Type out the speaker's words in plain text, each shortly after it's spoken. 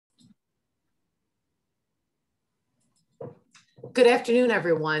Good afternoon,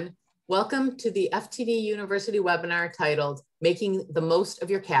 everyone. Welcome to the FTD University webinar titled Making the Most of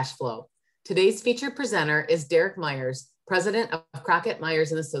Your Cash Flow. Today's featured presenter is Derrick Myers, president of Crockett,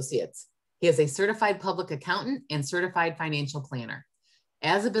 Myers & Associates. He is a certified public accountant and certified financial planner.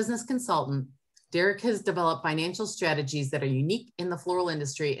 As a business consultant, Derrick has developed financial strategies that are unique in the floral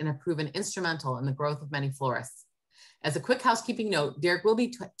industry and have proven instrumental in the growth of many florists. As a quick housekeeping note, Derrick will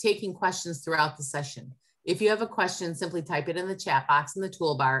be taking questions throughout the session. If you have a question, simply type it in the chat box in the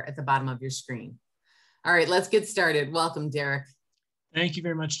toolbar at the bottom of your screen. All right, let's get started. Welcome, Derrick. Thank you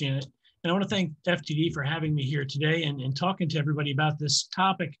very much, Janet. And I want to thank FTD for having me here today and talking to everybody about this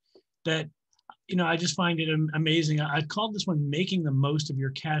topic that, I just find it amazing. I called this one Making the Most of Your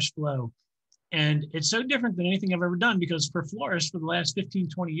Cash Flow. And it's so different than anything I've ever done because for florists for the last 15,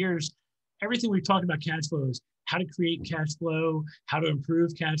 20 years, everything we've talked about cash flow is how to create cash flow, how to improve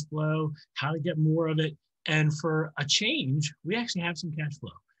cash flow, how to get more of it. And for a change, we actually have some cash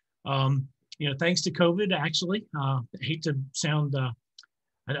flow. Thanks to COVID, actually, I hate to sound,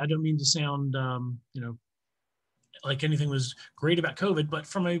 I don't mean to sound, like anything was great about COVID, but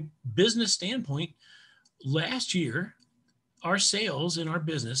from a business standpoint, last year, our sales in our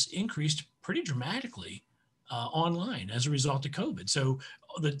business increased pretty dramatically online as a result of COVID. So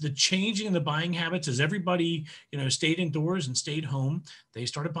the changing in the buying habits as everybody, stayed indoors and stayed home, they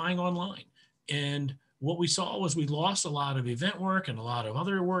started buying online. And what we saw was we lost a lot of event work and a lot of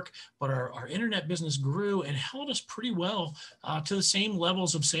other work, but our internet business grew and held us pretty well to the same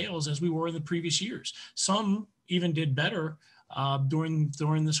levels of sales as we were in the previous years. Some even did better during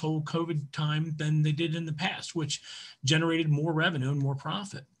this whole COVID time than they did in the past, which generated more revenue and more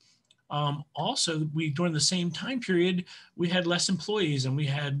profit. Also, during the same time period, we had less employees and we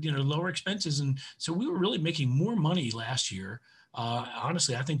had lower expenses, and so we were really making more money last year.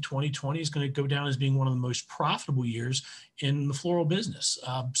 Honestly, I think 2020 is going to go down as being one of the most profitable years in the floral business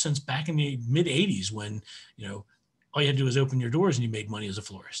since back in the mid 80s when, all you had to do was open your doors and you made money as a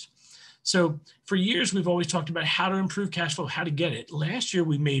florist. So for years, we've always talked about how to improve cash flow, how to get it. Last year,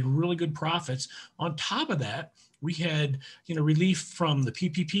 we made really good profits. On top of that, we had, relief from the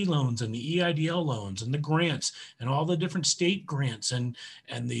PPP loans and the EIDL loans and the grants and all the different state grants and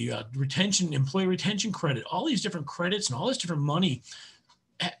the employee retention credit. All these different credits and all this different money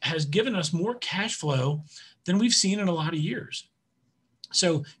has given us more cash flow than we've seen in a lot of years.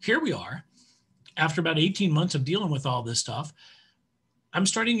 So here we are, after about 18 months of dealing with all this stuff. I'm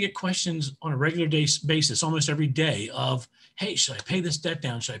starting to get questions on a regular basis, almost every day of, hey, should I pay this debt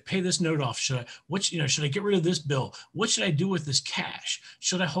down? Should I pay this note off? Should I get rid of this bill? What should I do with this cash?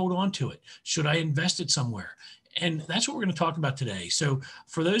 Should I hold on to it? Should I invest it somewhere? And that's what we're going to talk about today. So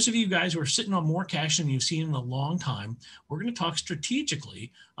for those of you guys who are sitting on more cash than you've seen in a long time, we're going to talk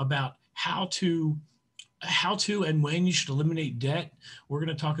strategically about how to and when you should eliminate debt. We're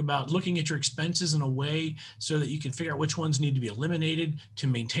going to talk about looking at your expenses in a way so that you can figure out which ones need to be eliminated to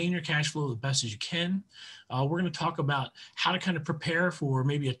maintain your cash flow the best as you can. We're going to talk about how to kind of prepare for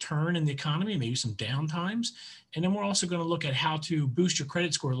maybe a turn in the economy, maybe some downtimes. And then we're also going to look at how to boost your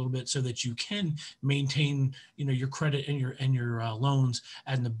credit score a little bit so that you can maintain, your credit and your loans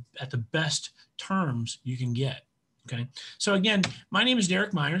at the best terms you can get. Okay. So again, my name is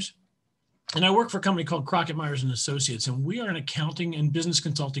Derrick Myers. And I work for a company called Crockett, Myers & Associates, and we are an accounting and business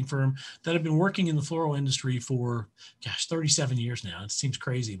consulting firm that have been working in the floral industry for, 37 years now. It seems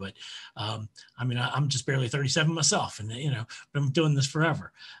crazy, but I'm just barely 37 myself, and I'm doing this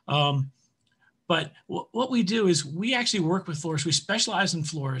forever. But what we do is we actually work with florists. We specialize in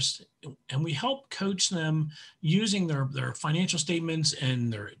florists, and we help coach them using their financial statements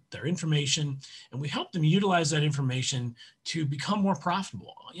and their information, and we help them utilize that information to become more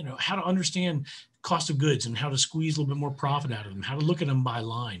profitable. How to understand cost of goods and how to squeeze a little bit more profit out of them, how to look at them by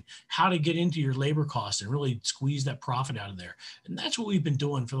line, how to get into your labor costs and really squeeze that profit out of there. And that's what we've been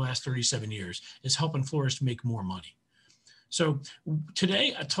doing for the last 37 years, is helping florists make more money. So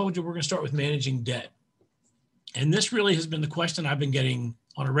today I told you we're going to start with managing debt. And this really has been the question I've been getting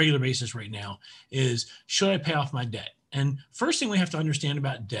on a regular basis right now is, should I pay off my debt? And first thing we have to understand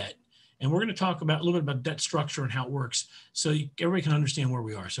about debt, and we're going to talk about a little bit about debt structure and how it works so everybody can understand where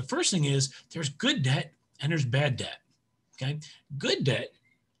we are. So first thing is there's good debt and there's bad debt. Okay. Good debt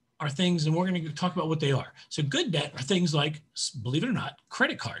are things, and we're going to talk about what they are. So good debt are things like, believe it or not,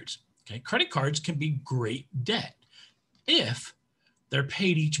 credit cards. Okay. Credit cards can be great debt if they're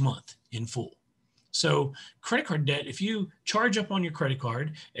paid each month in full. So credit card debt, if you charge up on your credit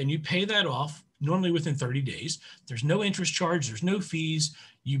card and you pay that off normally within 30 days, there's no interest charge, there's no fees.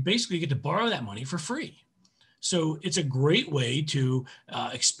 You basically get to borrow that money for free. So it's a great way to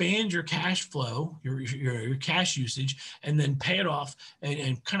expand your cash flow, your cash usage, and then pay it off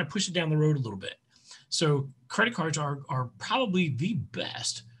and kind of push it down the road a little bit. So credit cards are probably the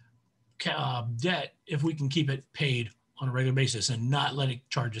best debt if we can keep it paid on a regular basis and not let it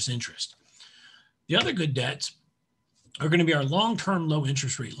charge us interest. The other good debts are going to be our long-term low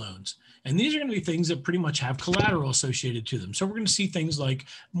interest rate loans. And these are going to be things that pretty much have collateral associated to them. So we're going to see things like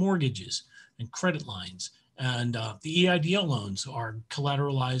mortgages and credit lines. And the EIDL loans are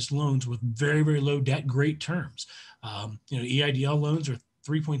collateralized loans with very, very low debt, great terms. EIDL loans are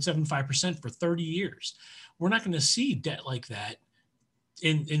 3.75% for 30 years. We're not going to see debt like that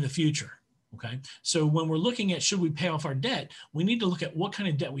in the future. Okay. So when we're looking at should we pay off our debt, we need to look at what kind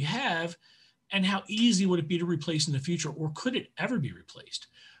of debt we have and how easy would it be to replace in the future, or could it ever be replaced?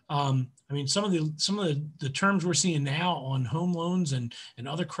 Some of the terms we're seeing now on home loans and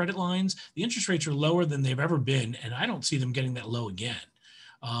other credit lines, the interest rates are lower than they've ever been, and I don't see them getting that low again.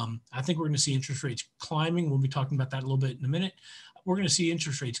 I think we're going to see interest rates climbing. We'll be talking about that a little bit in a minute. We're going to see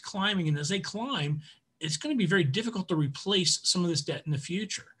interest rates climbing, and as they climb, it's going to be very difficult to replace some of this debt in the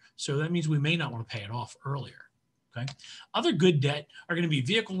future. So that means we may not want to pay it off earlier. Okay. Other good debt are going to be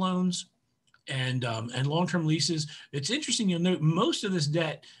vehicle loans and long-term leases. It's interesting, you'll note most of this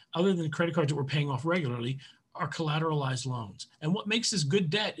debt, other than credit cards that we're paying off regularly, are collateralized loans. And what makes this good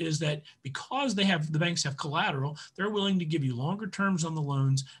debt is that because the banks have collateral, they're willing to give you longer terms on the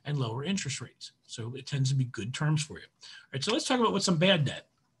loans and lower interest rates. So it tends to be good terms for you. All right, so let's talk about what's some bad debt.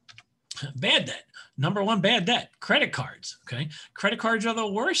 Bad debt. Number one bad debt, credit cards. Okay. Credit cards are the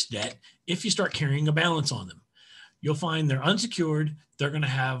worst debt if you start carrying a balance on them. You'll find they're unsecured. They're going to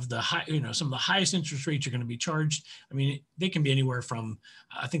have some of the highest interest rates are going to be charged. I mean, they can be anywhere from,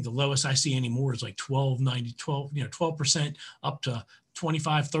 I think the lowest I see anymore is like 12% up to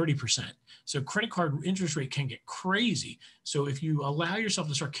 25, 30%. So credit card interest rate can get crazy. So if you allow yourself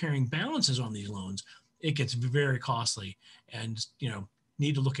to start carrying balances on these loans, it gets very costly, and,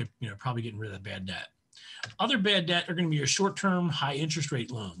 need to look at, probably getting rid of that bad debt. Other bad debt are going to be your short-term high interest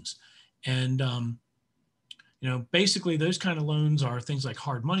rate loans. And, basically those kind of loans are things like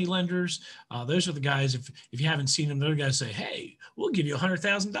hard money lenders. Those are the guys, if you haven't seen them, they're guys say, hey, we'll give you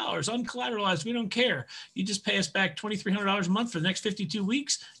 $100,000 uncollateralized. We don't care. You just pay us back $2,300 a month for the next 52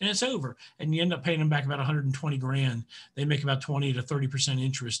 weeks and it's over. And you end up paying them back about 120 grand. They make about 20 to 30%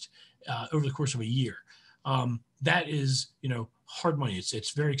 interest over the course of a year. That is, hard money.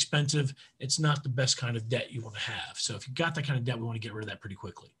 It's very expensive. It's not the best kind of debt you want to have. So if you got that kind of debt, we want to get rid of that pretty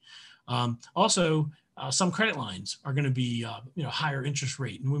quickly. Some credit lines are going to be, higher interest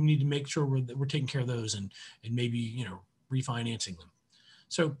rate, and we need to make sure we're taking care of those and maybe, refinancing them.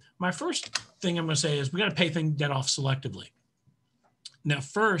 So my first thing I'm going to say is we got to pay debt off selectively. Now,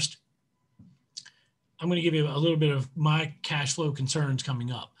 first, I'm going to give you a little bit of my cash flow concerns coming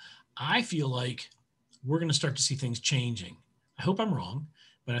up. I feel like we're going to start to see things changing. I hope I'm wrong,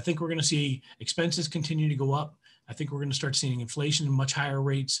 but I think we're going to see expenses continue to go up. I think we're going to start seeing inflation in much higher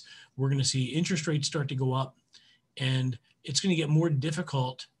rates. We're going to see interest rates start to go up, and it's going to get more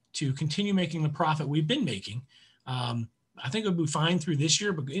difficult to continue making the profit we've been making. I think it'll be fine through this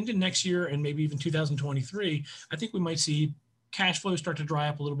year, but into next year and maybe even 2023, I think we might see cash flow start to dry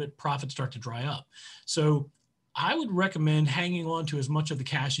up a little bit, profits start to dry up. So I would recommend hanging on to as much of the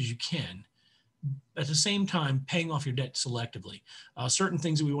cash as you can. At the same time, paying off your debt selectively. Certain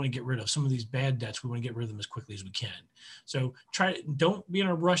things that we want to get rid of, some of these bad debts, we want to get rid of them as quickly as we can. So don't be in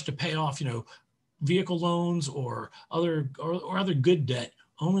a rush to pay off, vehicle loans or other good debt.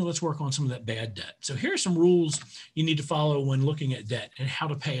 Only let's work on some of that bad debt. So here are some rules you need to follow when looking at debt and how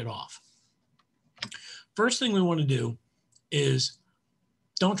to pay it off. First thing we want to do is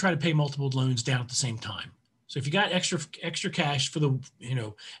don't try to pay multiple loans down at the same time. So if you got extra cash for the,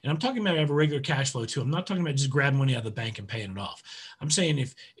 and I'm talking about have a regular cash flow too. I'm not talking about just grabbing money out of the bank and paying it off. I'm saying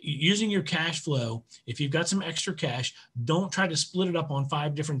if using your cash flow, if you've got some extra cash, don't try to split it up on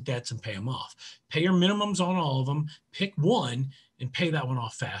 5 different debts and pay them off. Pay your minimums on all of them, pick one and pay that one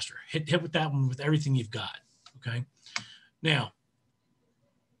off faster. Hit with that one with everything you've got, okay? Now,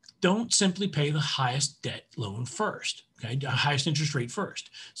 don't simply pay the highest debt loan first, okay? The highest interest rate first.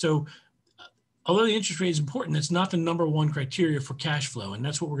 So although the interest rate is important, that's not the number one criteria for cash flow. And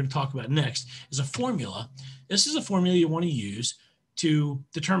that's what we're going to talk about next is a formula. This is a formula you want to use to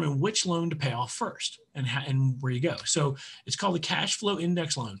determine which loan to pay off first and where you go. So it's called the cash flow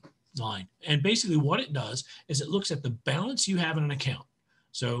index line. And basically what it does is it looks at the balance you have in an account.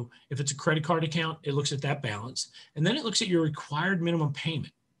 So if it's a credit card account, it looks at that balance. And then it looks at your required minimum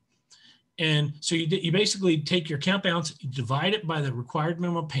payment. And so you basically take your account balance, you divide it by the required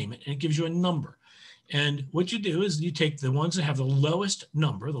minimum payment, and it gives you a number. And what you do is you take the ones that have the lowest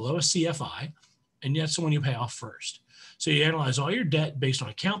number, the lowest CFI, and that's the one you pay off first. So you analyze all your debt based on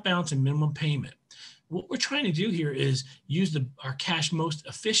account balance and minimum payment. What we're trying to do here is use our cash most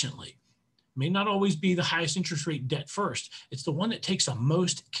efficiently. It may not always be the highest interest rate debt first. It's the one that takes the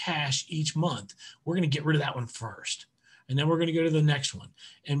most cash each month. We're going to get rid of that one first. And then we're going to go to the next one.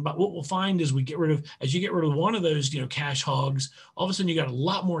 But what we'll find is as you get rid of one of those, cash hogs, all of a sudden you got a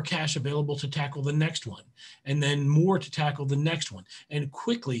lot more cash available to tackle the next one, and then more to tackle the next one. And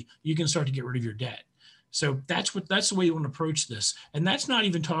quickly you can start to get rid of your debt. So that's the way you want to approach this. And that's not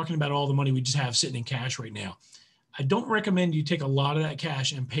even talking about all the money we just have sitting in cash right now. I don't recommend you take a lot of that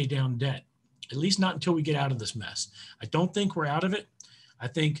cash and pay down debt, at least not until we get out of this mess. I don't think we're out of it. I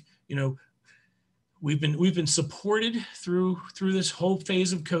think, we've been supported through this whole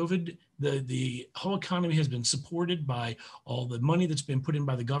phase of COVID. The whole economy has been supported by all the money that's been put in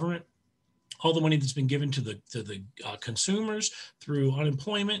by the government, all the money that's been given to the consumers through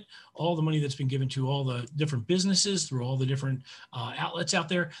unemployment, all the money that's been given to all the different businesses through all the different outlets out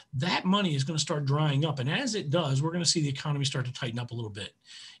there. That money is going to start drying up. And as it does, we're going to see the economy start to tighten up a little bit.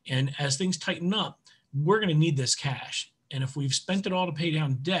 And as things tighten up, we're going to need this cash. And if we've spent it all to pay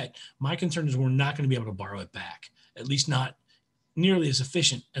down debt, my concern is we're not going to be able to borrow it back, at least not nearly as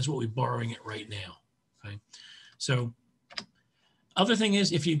efficient as what we're borrowing it right now. Okay. So other thing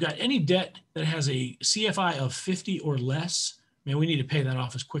is, if you've got any debt that has a CFI of 50 or less, man, we need to pay that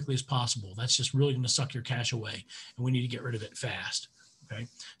off as quickly as possible. That's just really going to suck your cash away, and we need to get rid of it fast. Okay.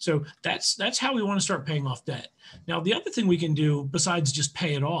 So that's how we want to start paying off debt. Now, the other thing we can do besides just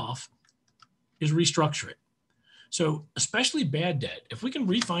pay it off is restructure it. So especially bad debt, if we can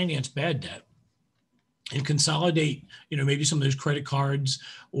refinance bad debt and consolidate, maybe some of those credit cards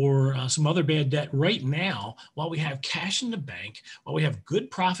or some other bad debt right now, while we have cash in the bank, while we have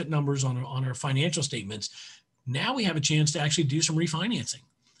good profit numbers on our financial statements, now we have a chance to actually do some refinancing.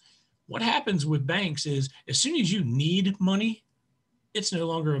 What happens with banks is as soon as you need money, it's no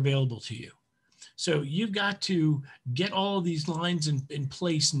longer available to you. So you've got to get all of these lines in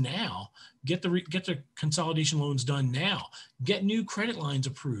place now, get the consolidation loans done now, get new credit lines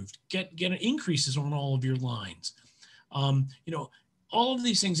approved, get increases on all of your lines. All of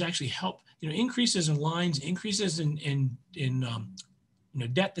these things actually help, increases in lines, increases in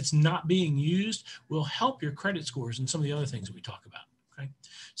debt that's not being used will help your credit scores and some of the other things that we talk about. Okay.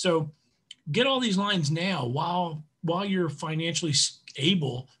 So get all these lines now while you're financially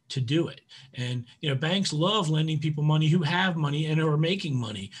able to do it. And, banks love lending people money who have money and are making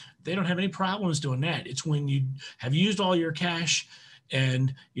money. They don't have any problems doing that. It's when you have used all your cash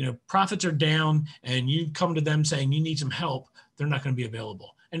and, profits are down and you come to them saying you need some help, they're not going to be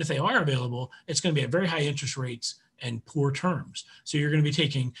available. And if they are available, it's going to be at very high interest rates and poor terms. So you're going to be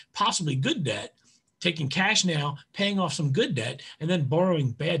taking possibly good debt, taking cash now, paying off some good debt, and then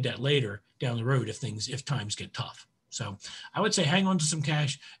borrowing bad debt later down the road if times get tough. So I would say hang on to some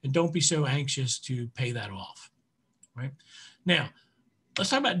cash and don't be so anxious to pay that off, right? Now, let's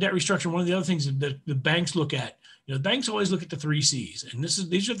talk about debt restructuring. One of the other things that the banks look at, the banks always look at the 3 C's. And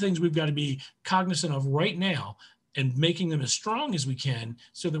these are the things we've got to be cognizant of right now and making them as strong as we can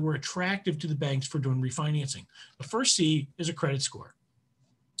so that we're attractive to the banks for doing refinancing. The first C is a credit score.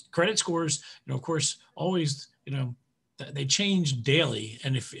 Credit scores, of course, always, they change daily.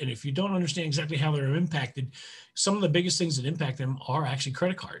 And if you don't understand exactly how they're impacted, some of the biggest things that impact them are actually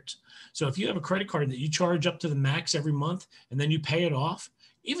credit cards. So if you have a credit card that you charge up to the max every month and then you pay it off,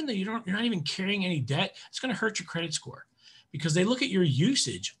 even though you're not even carrying any debt, it's going to hurt your credit score because they look at your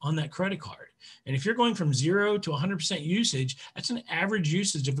usage on that credit card. And if you're going from 0 to 100% usage, that's an average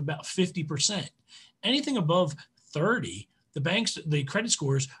usage of about 50%. Anything above 30, your credit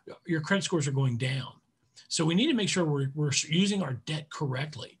scores are going down. So we need to make sure we're using our debt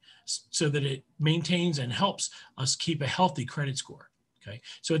correctly so that it maintains and helps us keep a healthy credit score. Okay.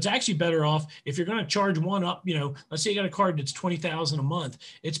 So it's actually better off if you're going to charge one up, let's say you got a card that's $20,000 a month.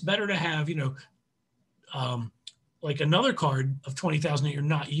 It's better to have, like another card of $20,000 that you're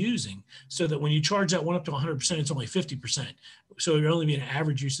not using so that when you charge that one up to 100%, it's only 50%. So it'd only be an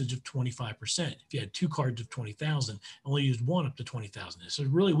average usage of 25%. If you had 2 cards of 20,000, only used one up to 20,000. So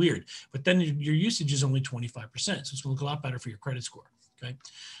it's really weird, but then your usage is only 25%. So it's going to look a lot better for your credit score. Okay.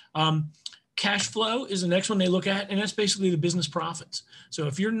 Cash flow is the next one they look at, and that's basically the business profits. So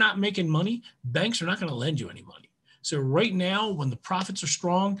if you're not making money, banks are not going to lend you any money. So right now, when the profits are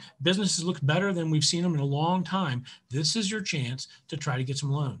strong, businesses look better than we've seen them in a long time. This is your chance to try to get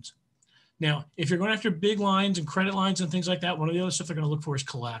some loans. Now, if you're going after big lines and credit lines and things like that, one of the other stuff they're going to look for is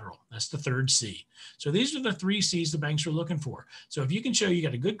collateral. That's the third C. So these are the three C's the banks are looking for. So if you can show you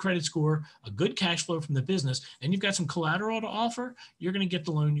got a good credit score, a good cash flow from the business, and you've got some collateral to offer, you're going to get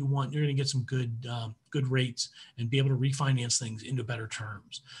the loan you want. You're going to get some good rates and be able to refinance things into better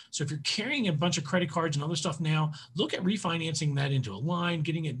terms. So if you're carrying a bunch of credit cards and other stuff now, look at refinancing that into a line,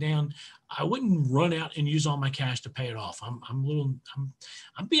 getting it down. I wouldn't run out and use all my cash to pay it off.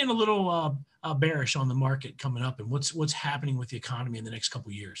 I'm being a little bearish on the market coming up and what's happening with the economy in the next couple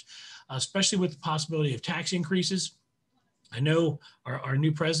of years, especially with the possibility of tax increases. I know our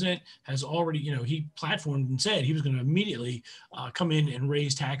new president has already, he platformed and said he was going to immediately come in and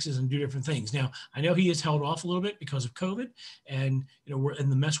raise taxes and do different things. Now, I know he has held off a little bit because of COVID, and we're in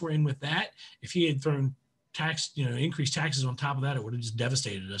the mess we're in with that. If he had thrown increased taxes on top of that, it would have just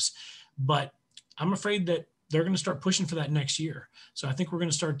devastated us. But I'm afraid that they're going to start pushing for that next year. So I think we're going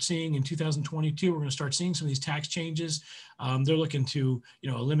to start seeing in 2022, we're going to start seeing some of these tax changes. They're looking to,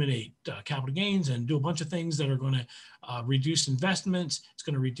 eliminate capital gains and do a bunch of things that are going to reduce investments. It's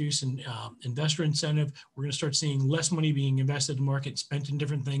going to reduce investor incentive. We're going to start seeing less money being invested in the market, spent in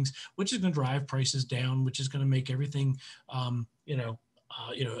different things, which is going to drive prices down, which is going to make everything,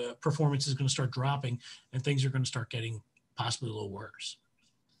 performance is going to start dropping and things are going to start getting possibly a little worse.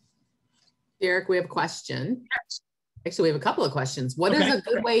 Derrick, we have a question. Yes. Actually, we have a couple of questions. What is a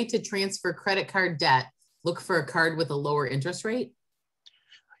good way to transfer credit card debt? Look for a card with a lower interest rate?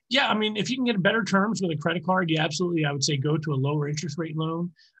 Yeah, I mean, if you can get better terms with a credit card, yeah, absolutely. I would say go to a lower interest rate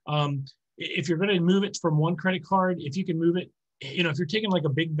loan. If you're going to move it from one credit card, if you can move it, if you're taking like a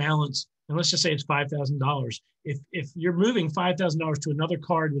big balance, and let's just say it's $5,000, if you're moving $5,000 to another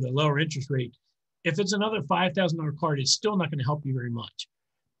card with a lower interest rate, if it's another $5,000 card, it's still not going to help you very much.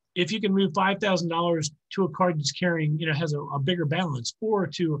 If you can move $5,000 to a card that's carrying, has a bigger balance, or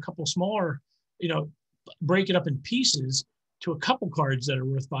to a couple smaller, break it up in pieces to a couple cards that are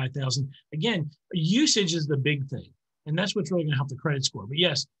worth $5,000. Again, usage is the big thing, and that's what's really going to help the credit score. But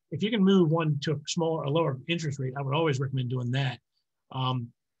yes, if you can move one to a lower interest rate, I would always recommend doing that.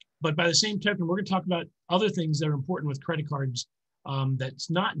 But by the same token, we're going to talk about other things that are important with credit cards. That's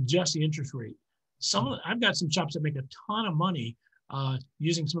not just the interest rate. I've got some shops that make a ton of money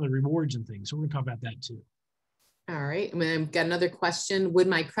using some of the rewards and things. So we're going to talk about that too. All right. I've got another question. Would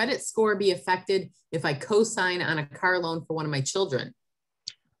my credit score be affected if I co-sign on a car loan for one of my children?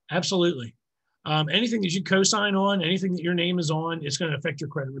 Absolutely. Anything that you co-sign on, anything that your name is on, it's going to affect your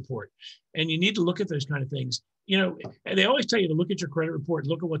credit report. And you need to look at those kind of things. They always tell you to look at your credit report,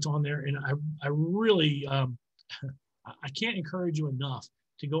 look at what's on there. And I really, I can't encourage you enough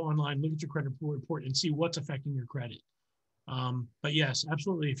to go online, look at your credit report and see what's affecting your credit. But yes,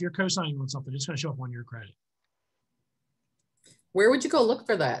 absolutely. If you're co-signing on something, it's going to show up on your credit. Where would you go look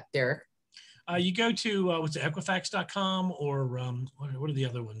for that, Derrick? You go to Equifax.com or what are the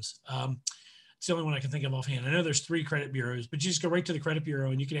other ones? It's the only one I can think of offhand. I know there's 3 credit bureaus, but you just go right to the credit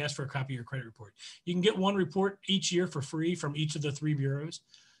bureau and you can ask for a copy of your credit report. You can get one report each year for free from each of the 3 bureaus.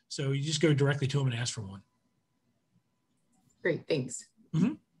 So you just go directly to them and ask for one. Great, thanks.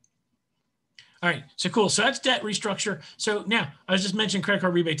 Mm-hmm. All right, so cool. So that's debt restructure. So now I was just mentioning credit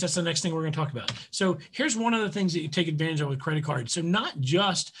card rebates. That's the next thing we're going to talk about. So here's one of the things that you take advantage of with credit cards. So not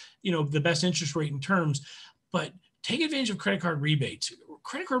just, the best interest rate in terms, but take advantage of credit card rebates.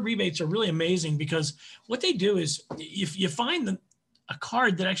 Credit card rebates are really amazing because what they do is if you find a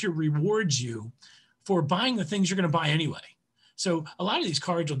card that actually rewards you for buying the things you're going to buy anyway. So a lot of these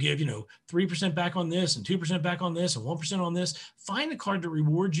cards will give, 3% back on this and 2% back on this and 1% on this. Find the card that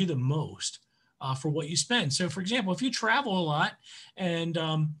rewards you the most for what you spend. So for example, if you travel a lot and,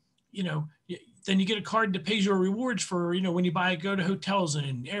 then you get a card that pays your rewards for, when you go to hotels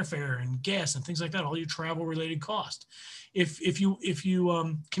and airfare and gas and things like that, all your travel related cost. If you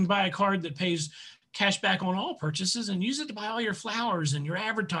can buy a card that pays cash back on all purchases and use it to buy all your flowers and your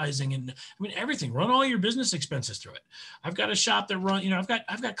advertising and everything, run all your business expenses through it. I've got a shop that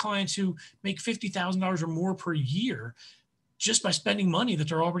I've got clients who make $50,000 or more per year just by spending money that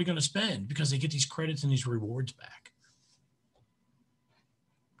they're already going to spend because they get these credits and these rewards back.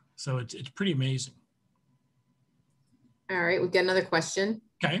 So it's pretty amazing. All right, we've got another question.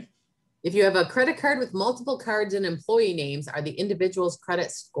 Okay. If you have a credit card with multiple cards and employee names, are the individual's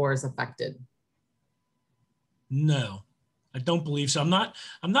credit scores affected? No, I don't believe so. I'm not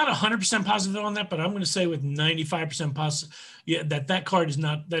 100% positive on that, but I'm going to say with 95% positive, yeah, that card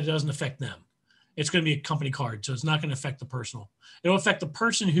that doesn't affect them. It's going to be a company card, so it's not going to affect the personal. It'll affect the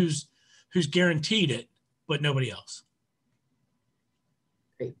person who's guaranteed it, but nobody else.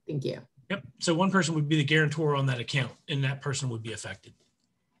 Great, thank you. Yep. So one person would be the guarantor on that account, and that person would be affected.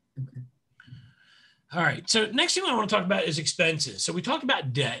 Okay. All right. So next thing I want to talk about is expenses. So we talked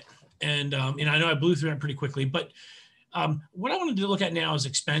about debt, and I know I blew through that pretty quickly, but what I wanted to look at now is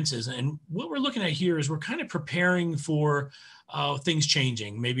expenses. And what we're looking at here is we're kind of preparing for things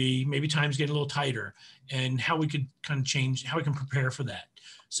changing. Maybe times get a little tighter, and how we could kind of change, how we can prepare for that.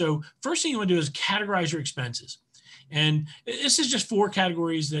 So first thing you want to do is categorize your expenses. And this is just 4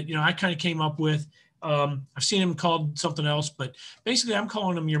 categories that, I kind of came up with. I've seen them called something else, but basically I'm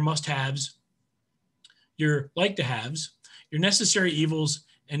calling them your must-haves, your like-to-haves, your necessary evils,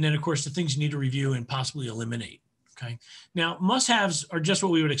 and then of course the things you need to review and possibly eliminate. Okay. Now, must-haves are just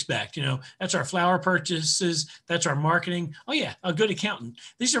what we would expect. That's our flower purchases. That's our marketing. Oh yeah, a good accountant.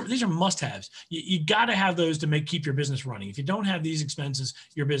 These are must-haves. You got to have those to keep your business running. If you don't have these expenses,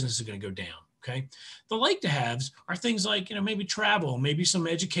 your business is going to go down. Okay. The like-to-haves are things like, maybe travel, maybe some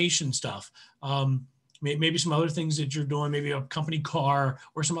education stuff. Maybe some other things that you're doing, maybe a company car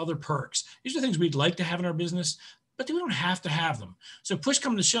or some other perks. These are things we'd like to have in our business, but we don't have to have them. So push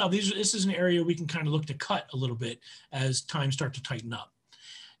come to shove, this is an area we can kind of look to cut a little bit as times start to tighten up.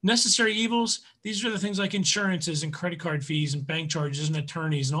 Necessary evils, these are the things like insurances and credit card fees and bank charges and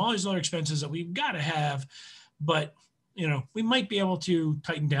attorneys and all these other expenses that we've got to have, but we might be able to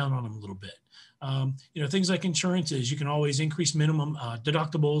tighten down on them a little bit. Things like insurances, you can always increase minimum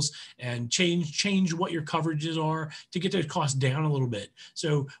deductibles and change what your coverages are to get those costs down a little bit.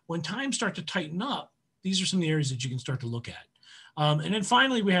 So when times start to tighten up, these are some of the areas that you can start to look at. And then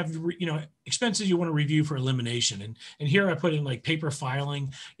finally, we have, expenses you want to review for elimination. And here I put in like paper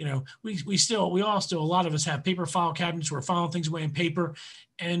filing. A lot of us have paper file cabinets. We're filing things away in paper.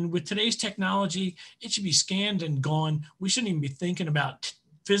 And with today's technology, it should be scanned and gone. We shouldn't even be thinking about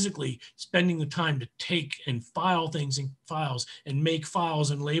physically spending the time to take and file things in files and make files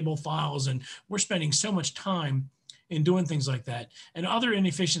and label files. And we're spending so much time in doing things like that and other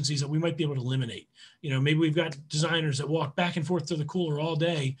inefficiencies that we might be able to eliminate. Maybe we've got designers that walk back and forth to the cooler all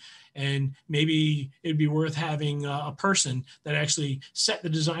day, and maybe it'd be worth having a person that actually set the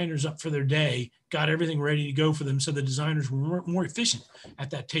designers up for their day, got everything ready to go for them, so the designers were more efficient at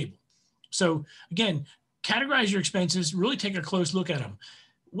that table. So again, categorize your expenses, really take a close look at them.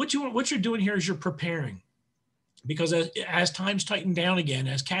 What you're doing here is you're preparing, because as times tighten down again,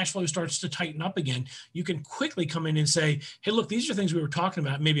 as cash flow starts to tighten up again, you can quickly come in and say, hey, look, these are things we were talking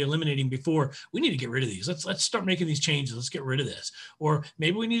about, maybe eliminating before. We need to get rid of these. Let's start making these changes. Let's get rid of this. Or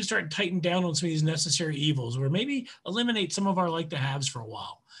maybe we need to start tightening down on some of these necessary evils, or maybe eliminate some of our like-to-haves for a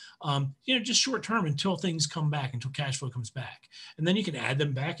while. Just short term until things come back, until cash flow comes back. And then you can add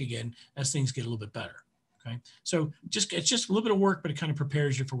them back again as things get a little bit better. Okay. So it's just a little bit of work, but it kind of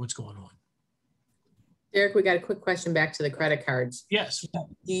prepares you for what's going on. Derrick, we got a quick question back to the credit cards. Yes.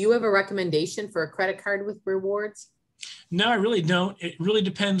 Do you have a recommendation for a credit card with rewards? No, I really don't. It really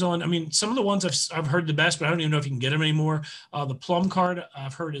depends on, some of the ones I've heard the best, but I don't even know if you can get them anymore. The Plum card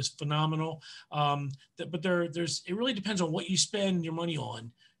I've heard is phenomenal. But it really depends on what you spend your money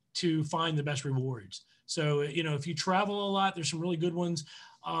on to find the best rewards. So, if you travel a lot, there's some really good ones.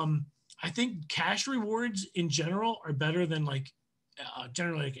 I think cash rewards in general are better than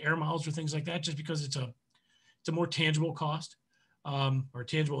generally like air miles or things like that, just because it's a more tangible cost or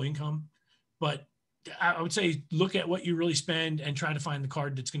tangible income. But I would say look at what you really spend and try to find the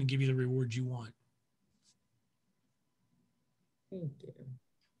card that's going to give you the rewards you want. Thank you.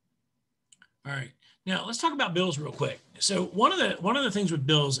 All right. Now let's talk about bills real quick. So one of the things with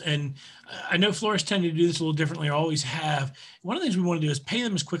bills, and I know florists tend to do this a little differently, or always have. One of the things we want to do is pay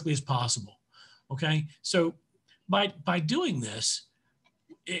them as quickly as possible. Okay. So by doing this,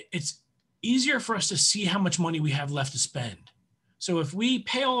 it's easier for us to see how much money we have left to spend. So if we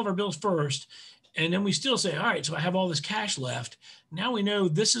pay all of our bills first, and then we still say, all right, so I have all this cash left. Now we know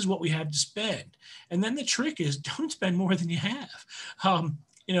this is what we have to spend. And then the trick is don't spend more than you have.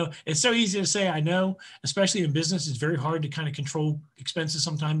 It's so easy to say, I know, especially in business, it's very hard to kind of control expenses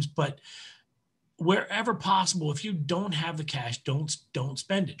sometimes, but wherever possible, if you don't have the cash, don't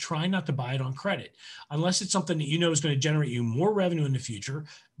spend it. Try not to buy it on credit. Unless it's something that you know is going to generate you more revenue in the future,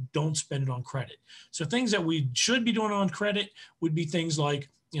 don't spend it on credit. So things that we should be doing on credit would be things like,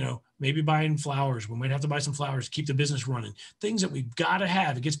 maybe buying flowers. We might have to buy some flowers to keep the business running. Things that we've got to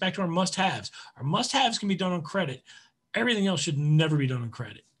have. It gets back to our must-haves. Our must-haves can be done on credit. Everything else should never be done on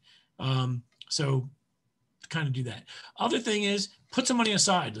credit. So kind of do that. Other thing is put some money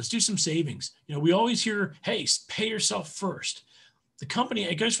aside. Let's do some savings. We always hear, hey, pay yourself first. The company,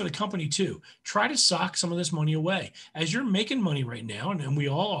 it goes for the company too. Try to sock some of this money away. As you're making money right now, and we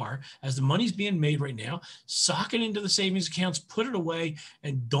all are, as the money's being made right now, sock it into the savings accounts, put it away,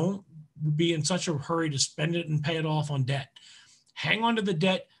 and don't be in such a hurry to spend it and pay it off on debt. Hang on to the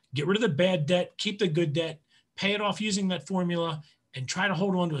debt, Get rid of the bad debt, keep the good debt, pay it off using that formula, and try to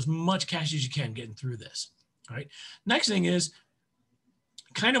hold on to as much cash as you can getting through this. All right. Next thing is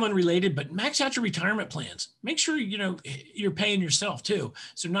kind of unrelated, but max out your retirement plans. Make sure, you're paying yourself too.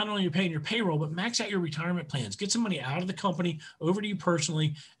 So not only you're paying your payroll, but max out your retirement plans. Get some money out of the company over to you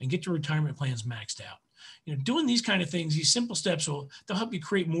personally and get your retirement plans maxed out. Doing these kind of things, these simple steps they'll help you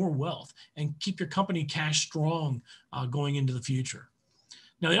create more wealth and keep your company cash strong going into the future.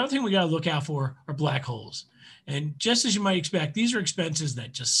 Now, the other thing we got to look out for are black holes. And just as you might expect, these are expenses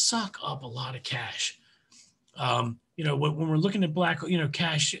that just suck up a lot of cash. When we're looking at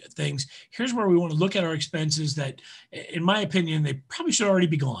cash things, here's where we want to look at our expenses that, in my opinion, they probably should already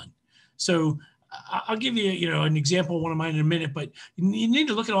be gone. So I'll give you, an example of one of mine in a minute, but you need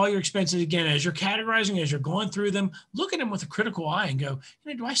to look at all your expenses again as you're categorizing, as you're going through them. Look at them with a critical eye and go,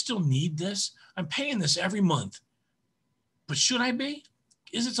 do I still need this? I'm paying this every month, but should I be?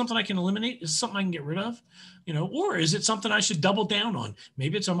 Is it something I can eliminate? Is it something I can get rid of? Or is it something I should double down on?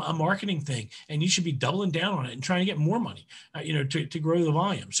 Maybe it's a marketing thing and you should be doubling down on it and trying to get more money, to grow the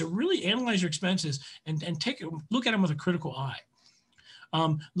volume. So really analyze your expenses and look at them with a critical eye.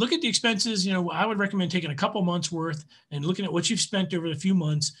 Look at the expenses. I would recommend taking a couple months worth and looking at what you've spent over the few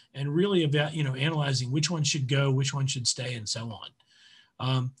months and really analyzing which one should go, which one should stay, and so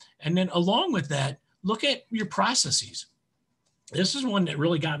on. And then along with that, look at your processes. This is one that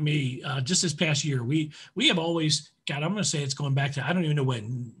really got me just this past year. We have always got, I'm going to say it's going back to, I don't even know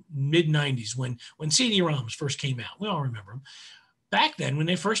when, mid 90s when CD-ROMs first came out. We all remember them. Back then, when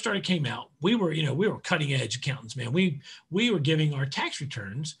they first came out, we were cutting edge accountants, man. We were giving our tax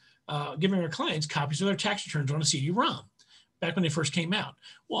returns, giving our clients copies of their tax returns on a CD-ROM back when they first came out.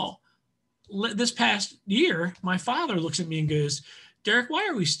 Well, this past year, my father looks at me and goes, Derrick, why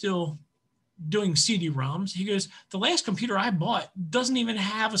are we still doing CD-ROMs? He goes, the last computer I bought doesn't even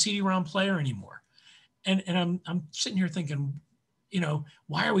have a CD-ROM player anymore. And I'm sitting here thinking,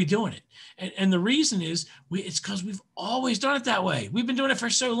 why are we doing it? And the reason is it's because we've always done it that way. We've been doing it for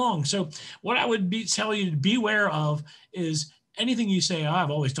so long. So what I would tell you to beware of is anything you say,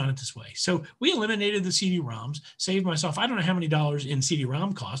 I've always done it this way. So we eliminated the CD-ROMs, saved myself, I don't know how many dollars in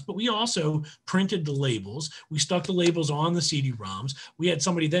CD-ROM cost, but we also printed the labels. We stuck the labels on the CD-ROMs. We had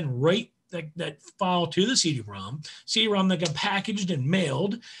somebody then write that file to the CD-ROM that got packaged and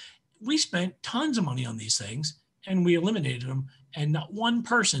mailed. We spent tons of money on these things and we eliminated them. And not one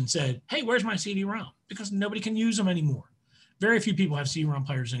person said, hey, where's my CD-ROM? Because nobody can use them anymore. Very few people have CD-ROM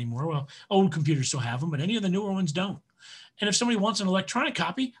players anymore. Well, old computers still have them, but any of the newer ones don't. And if somebody wants an electronic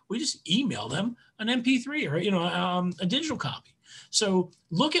copy, we just email them an MP3 or a digital copy. So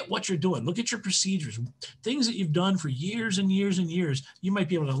look at what you're doing. Look at your procedures, things that you've done for years and years and years. You might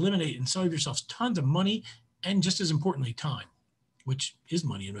be able to eliminate and save yourself tons of money and, just as importantly, time, which is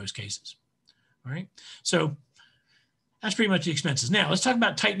money in most cases. All right. So that's pretty much the expenses. Now let's talk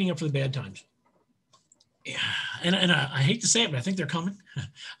about tightening up for the bad times. Yeah, and I hate to say it, but I think they're coming.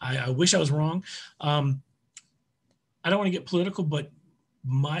 I wish I was wrong. I don't want to get political, but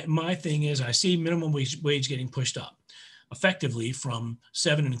my thing is I see minimum wage getting pushed up effectively from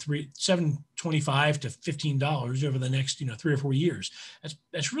 $7.25 to $15 over the next 3 or 4 years.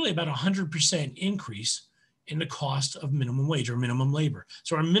 That's really about 100% increase in the cost of minimum wage or minimum labor.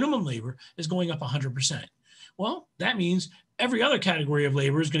 So our minimum labor is going up 100%. Well, that means every other category of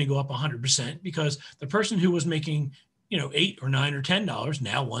labor is going to go up 100% because the person who was making, $8 or $9 or $10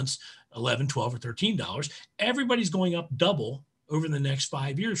 now wants $11, $12 or $13. Everybody's going up double over the next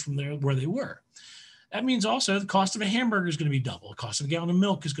 5 years from there where they were. That means also the cost of a hamburger is going to be double. The cost of a gallon of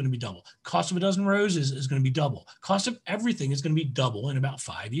milk is going to be double. Cost of a dozen roses is going to be double. Cost of everything is going to be double in about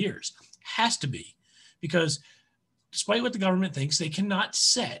 5 years. Has to be, because despite what the government thinks, they cannot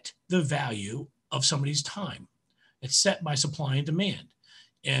set the value of somebody's time. It's set by supply and demand.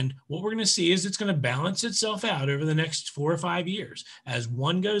 And what we're going to see is it's going to balance itself out over the next 4 or 5 years. As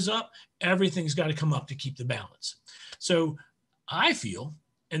one goes up, everything's got to come up to keep the balance. So I feel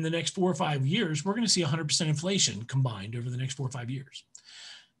in the next 4 or 5 years, we're going to see 100% inflation combined over the next 4 or 5 years.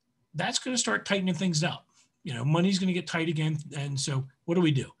 That's going to start tightening things up. Money's going to get tight again. And so what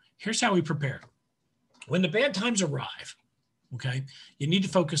do? Here's how we prepare. When the bad times arrive, okay, you need to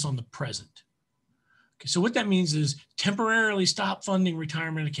focus on the present. Okay, so what that means is temporarily stop funding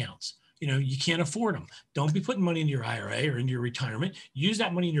retirement accounts. You can't afford them. Don't be putting money into your IRA or into your retirement. Use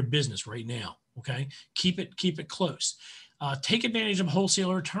that money in your business right now. Okay, keep it close. Take advantage of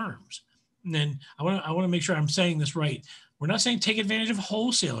wholesaler terms. And then I want to make sure I'm saying this right. We're not saying take advantage of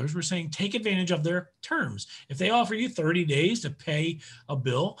wholesalers. We're saying take advantage of their terms. If they offer you 30 days to pay a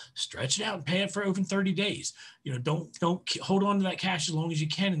bill, stretch it out and pay it for over 30 days. Don't hold on to that cash as long as you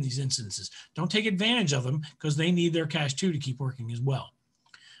can in these instances. Don't take advantage of them because they need their cash too to keep working as well.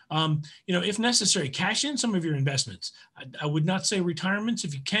 If necessary, cash in some of your investments. I would not say retirements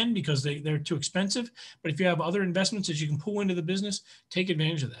if you can, because they're too expensive. But if you have other investments that you can pull into the business, take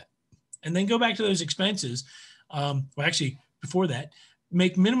advantage of that. And then go back to those expenses. Before that,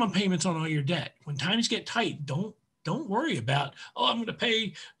 make minimum payments on all your debt. When times get tight, don't worry about, I'm going to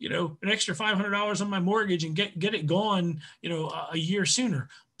pay, an extra $500 on my mortgage and get it gone, a year sooner.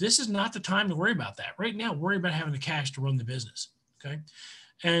 This is not the time to worry about that. Right now, worry about having the cash to run the business. Okay.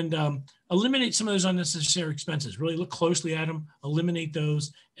 And eliminate some of those unnecessary expenses. Really look closely at them, eliminate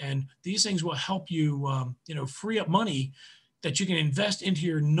those. And these things will help you, free up money that you can invest into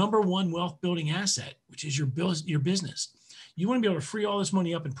your number one wealth building asset, which is your business. You want to be able to free all this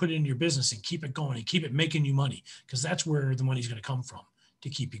money up and put it into your business and keep it going and keep it making you money, because that's where the money's going to come from to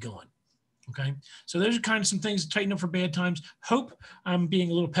keep you going. Okay. So those are kind of some things to tighten up for bad times. Hope I'm being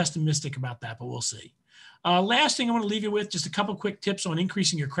a little pessimistic about that, but we'll see. Last thing I want to leave you with, just a couple quick tips on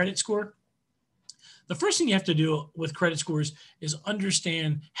increasing your credit score. The first thing you have to do with credit scores is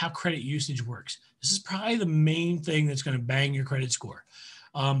understand how credit usage works. This is probably the main thing that's going to bang your credit score.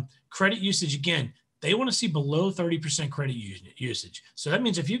 Credit usage, again, they want to see below 30% credit usage. So that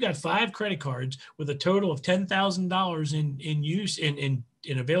means if you got 5 credit cards with a total of $10,000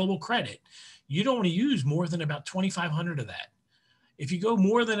 in available credit, you don't want to use more than about 2,500 of that. If you go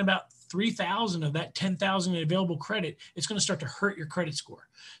more than about 3,000 of that 10,000 in available credit, it's going to start to hurt your credit score.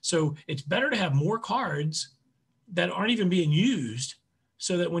 So it's better to have more cards that aren't even being used,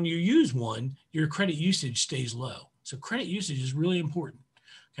 so that when you use one, your credit usage stays low. So credit usage is really important.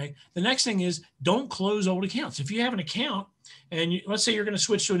 Okay. The next thing is, don't close old accounts. If you have an account and let's say you're going to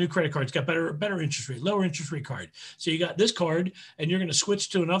switch to a new credit card, it's got better interest rate, lower interest rate card. So you got this card and you're going to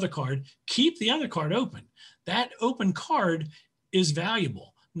switch to another card, keep the other card open. That open card is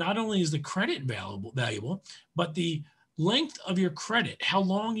valuable. Not only is the credit valuable, but the length of your credit, how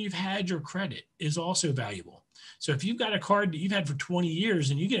long you've had your credit, is also valuable. So if you've got a card that you've had for 20 years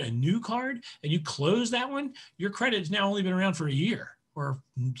and you get a new card and you close that one, your credit's now only been around for a year or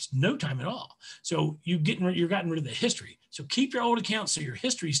no time at all. So you're gotten rid of the history. So keep your old account so your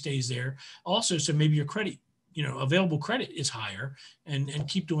history stays there. Also, so maybe your credit, available credit is higher, and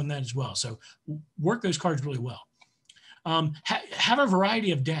keep doing that as well. So work those cards really well. Have a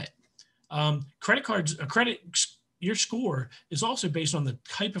variety of debt. Credit cards, your score is also based on the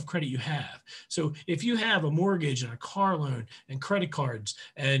type of credit you have. So if you have a mortgage and a car loan and credit cards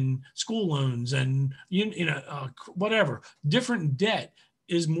and school loans and whatever, different debt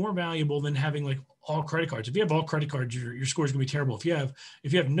is more valuable than having like all credit cards. If you have all credit cards, your score is going to be terrible. If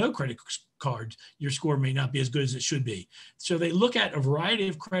you have no credit cards, your score may not be as good as it should be. So they look at a variety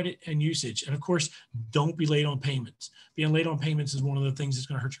of credit and usage. And of course, don't be late on payments. Being late on payments is one of the things that's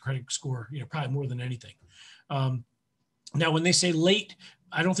going to hurt your credit score, probably more than anything. Now, when they say late,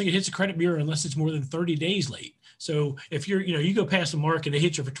 I don't think it hits a credit bureau unless it's more than 30 days late. So if you go past the mark and it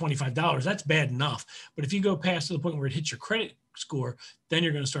hits you for $25, that's bad enough. But if you go past to the point where it hits your credit score, then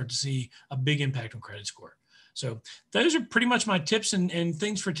you're going to start to see a big impact on credit score. So those are pretty much my tips and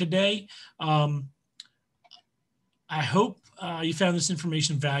things for today. I hope you found this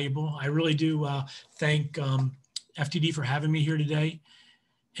information valuable. I really do thank FTD for having me here today.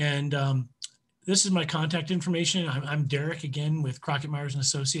 And this is my contact information. I'm Derrick again with Crockett, Myers &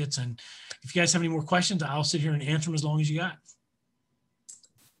 Associates. And if you guys have any more questions, I'll sit here and answer them as long as you got.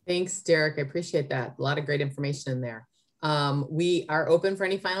 Thanks, Derrick. I appreciate that. A lot of great information in there. We are open for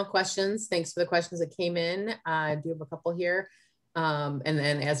any final questions. Thanks for the questions that came in. I do have a couple here. And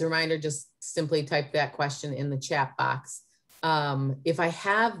then as a reminder, just simply type that question in the chat box. If I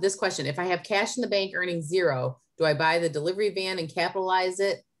have this question, if I have cash in the bank earning 0, do I buy the delivery van and capitalize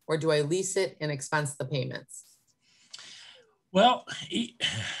it, or do I lease it and expense the payments? Well,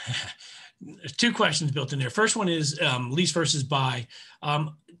 2 questions built in there. First one is lease versus buy.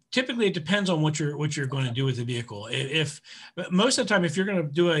 Typically, it depends on what you're going to do with the vehicle. If most of the time, if you're going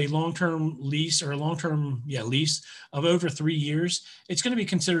to do a long-term lease or a long-term lease of over 3 years, it's going to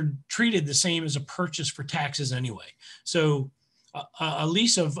be treated the same as a purchase for taxes anyway. So a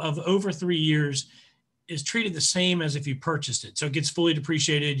lease of over 3 years is treated the same as if you purchased it. So it gets fully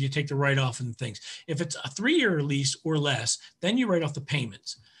depreciated. You take the write-off and things. If it's a 3-year lease or less, then you write off the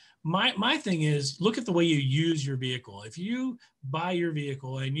payments. My thing is, look at the way you use your vehicle. If you buy your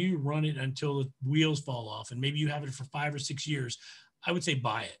vehicle and you run it until the wheels fall off, and maybe you have it for 5 or 6 years, I would say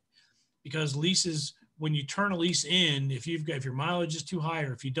buy it, because leases when you turn a lease in, if your mileage is too high,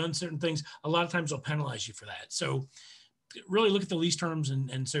 or if you've done certain things, a lot of times they'll penalize you for that. So really look at the lease terms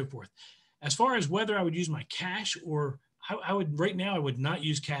and so forth. As far as whether I would use my cash or I would, right now, I would not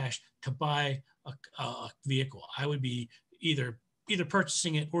use cash to buy a vehicle. I would be either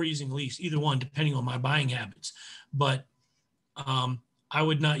purchasing it or using lease, either one, depending on my buying habits. But I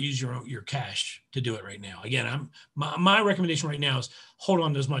would not use your cash to do it right now. Again, my recommendation right now is hold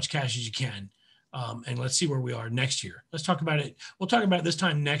on to as much cash as you can. And let's see where we are next year. Let's talk about it. We'll talk about it this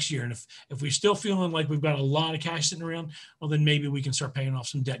time next year. And if we're still feeling like we've got a lot of cash sitting around, well, then maybe we can start paying off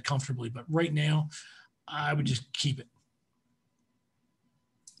some debt comfortably. But right now, I would just keep it.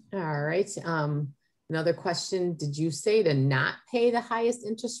 All right. Another question. Did you say to not pay the highest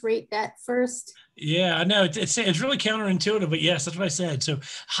interest rate debt first? Yeah, I know it's really counterintuitive, but yes, that's what I said. So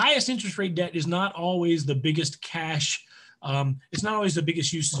highest interest rate debt is not always the biggest cash. It's not always the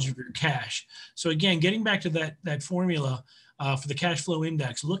biggest usage of your cash. So again, getting back to that formula for the cash flow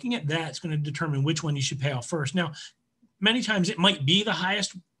index, looking at that is going to determine which one you should pay off first. Now, many times it might be the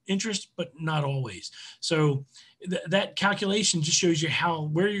highest interest, but not always. So that calculation just shows you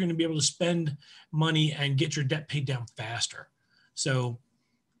where you're going to be able to spend money and get your debt paid down faster. So,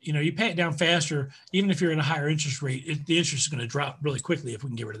 you pay it down faster, even if you're in a higher interest rate, the interest is going to drop really quickly if we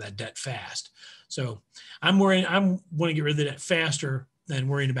can get rid of that debt fast. So I want to get rid of the debt faster than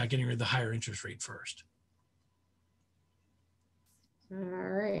worrying about getting rid of the higher interest rate first. All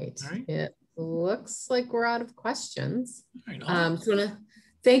right. It looks like we're out of questions. All right, so I want to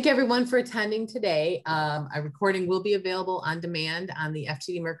thank everyone for attending today. A recording will be available on demand on the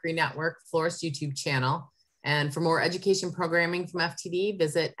FTD Mercury Network Florist YouTube channel. And for more education programming from FTD,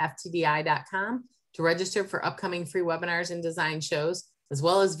 visit ftdi.com to register for upcoming free webinars and design shows, as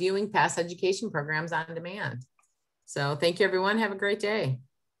well as viewing past education programs on demand. So thank you, everyone. Have a great day.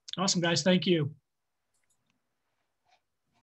 Awesome, guys. Thank you.